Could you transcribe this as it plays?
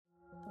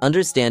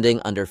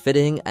Understanding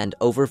Underfitting and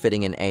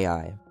Overfitting in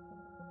AI.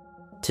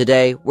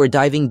 Today, we're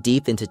diving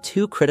deep into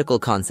two critical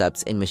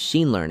concepts in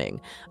machine learning,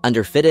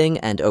 underfitting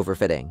and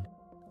overfitting.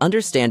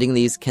 Understanding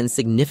these can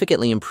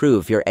significantly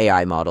improve your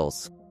AI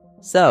models.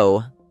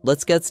 So,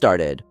 let's get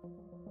started.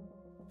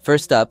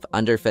 First up,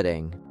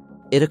 underfitting.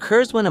 It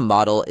occurs when a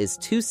model is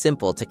too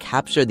simple to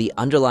capture the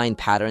underlying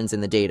patterns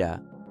in the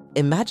data.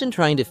 Imagine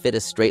trying to fit a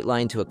straight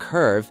line to a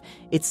curve.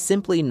 It's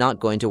simply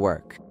not going to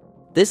work.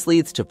 This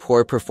leads to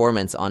poor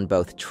performance on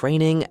both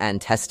training and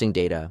testing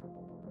data.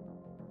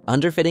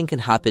 Underfitting can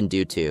happen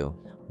due to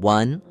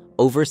 1.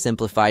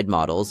 Oversimplified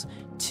models,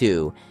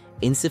 2.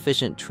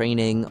 Insufficient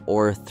training,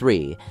 or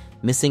 3.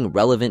 Missing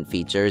relevant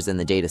features in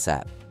the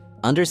dataset.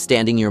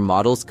 Understanding your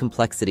model's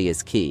complexity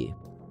is key.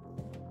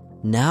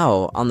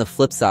 Now, on the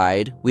flip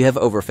side, we have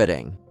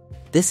overfitting.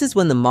 This is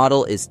when the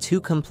model is too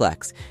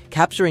complex,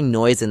 capturing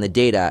noise in the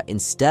data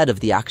instead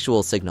of the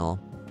actual signal.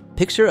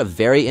 Picture a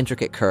very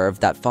intricate curve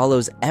that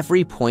follows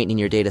every point in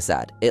your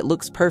dataset. It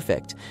looks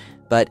perfect,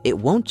 but it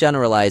won't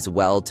generalize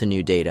well to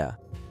new data.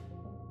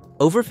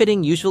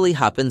 Overfitting usually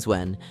happens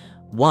when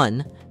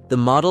 1. The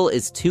model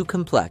is too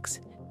complex,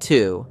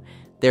 2.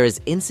 There is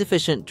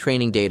insufficient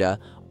training data,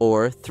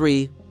 or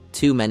 3.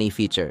 Too many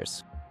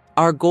features.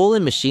 Our goal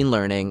in machine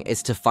learning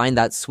is to find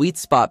that sweet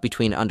spot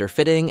between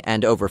underfitting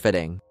and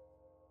overfitting.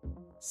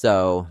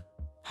 So,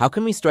 how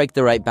can we strike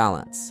the right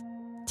balance?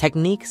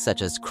 Techniques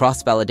such as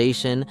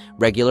cross-validation,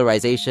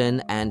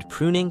 regularization, and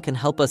pruning can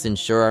help us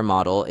ensure our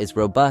model is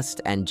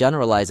robust and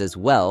generalizes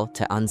well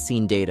to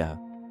unseen data.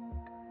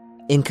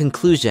 In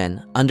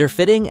conclusion,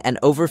 underfitting and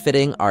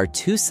overfitting are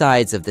two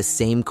sides of the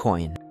same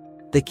coin.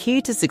 The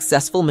key to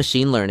successful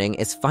machine learning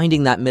is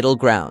finding that middle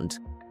ground.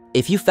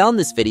 If you found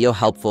this video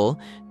helpful,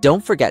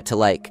 don't forget to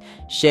like,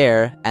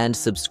 share, and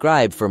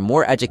subscribe for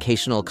more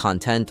educational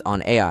content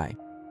on AI.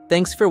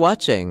 Thanks for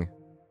watching.